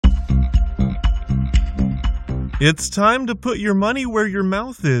It's time to put your money where your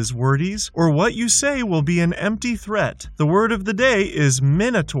mouth is, wordies, or what you say will be an empty threat. The word of the day is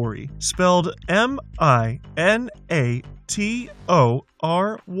minatory, spelled M-I-N-A-T-O-R-Y.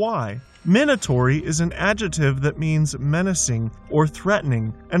 Minatory is an adjective that means menacing or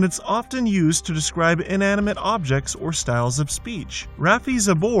threatening, and it's often used to describe inanimate objects or styles of speech. Rafi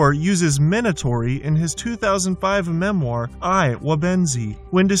Zabor uses minatory in his 2005 memoir, I, Wabenzi,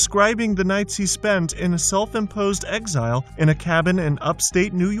 when describing the nights he spent in a self-imposed exile in a cabin in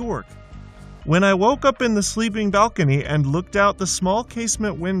upstate New York. When I woke up in the sleeping balcony and looked out the small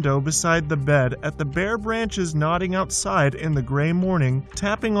casement window beside the bed at the bare branches nodding outside in the gray morning,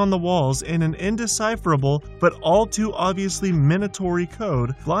 tapping on the walls in an indecipherable but all too obviously minatory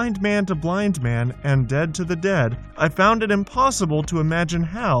code, blind man to blind man and dead to the dead, I found it impossible to imagine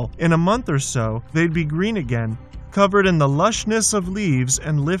how, in a month or so, they'd be green again, covered in the lushness of leaves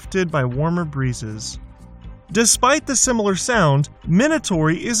and lifted by warmer breezes. Despite the similar sound,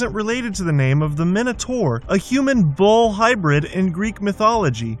 minatory isn't related to the name of the Minotaur, a human-bull hybrid in Greek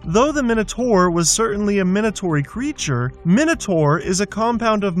mythology. Though the Minotaur was certainly a minatory creature, Minotaur is a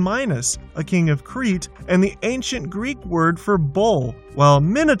compound of Minos, a king of Crete, and the ancient Greek word for bull, while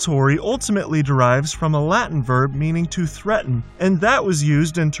minatory ultimately derives from a Latin verb meaning to threaten, and that was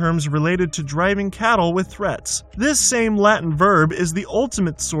used in terms related to driving cattle with threats. This same Latin verb is the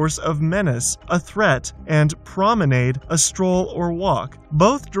ultimate source of menace, a threat, and promenade, a stroll or walk,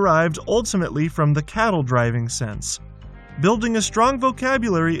 both derived ultimately from the cattle driving sense. Building a strong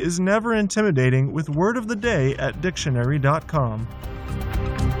vocabulary is never intimidating with Word of the Day at dictionary.com.